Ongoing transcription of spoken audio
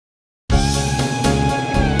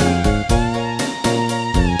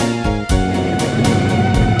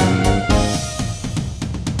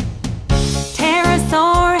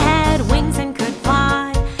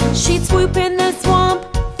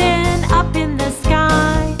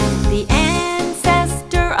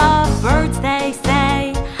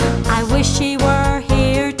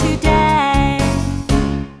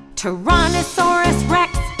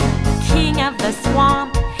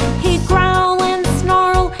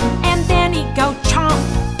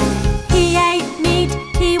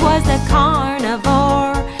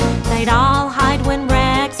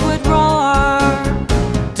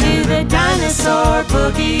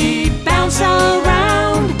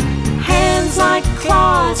around. Hands like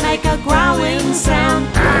claws make a growling sound.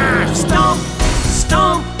 Stomp,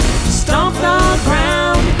 stomp, stomp the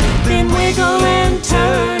ground, then wiggle and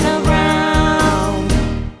turn around.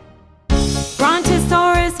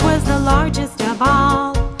 Brontosaurus was the largest of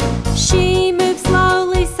all. She moved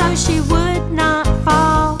slowly so she would not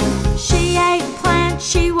fall. She ate plants,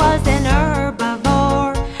 she was an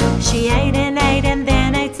herbivore. She ate and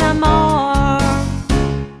then ate some more.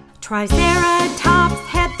 Triceratops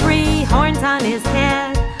had 3 horns on his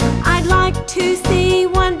head. I'd like to see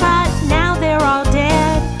one, but now they're all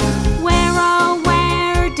dead. Where, oh,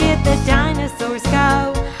 where did the dinosaurs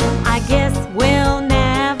go? I guess we'll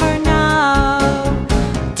never know.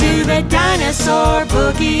 Do the dinosaur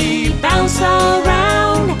boogie bounce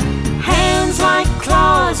around? Hands like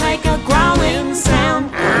claws make a growling sound.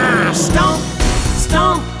 Stomp,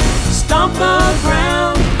 stomp, stomp the ground.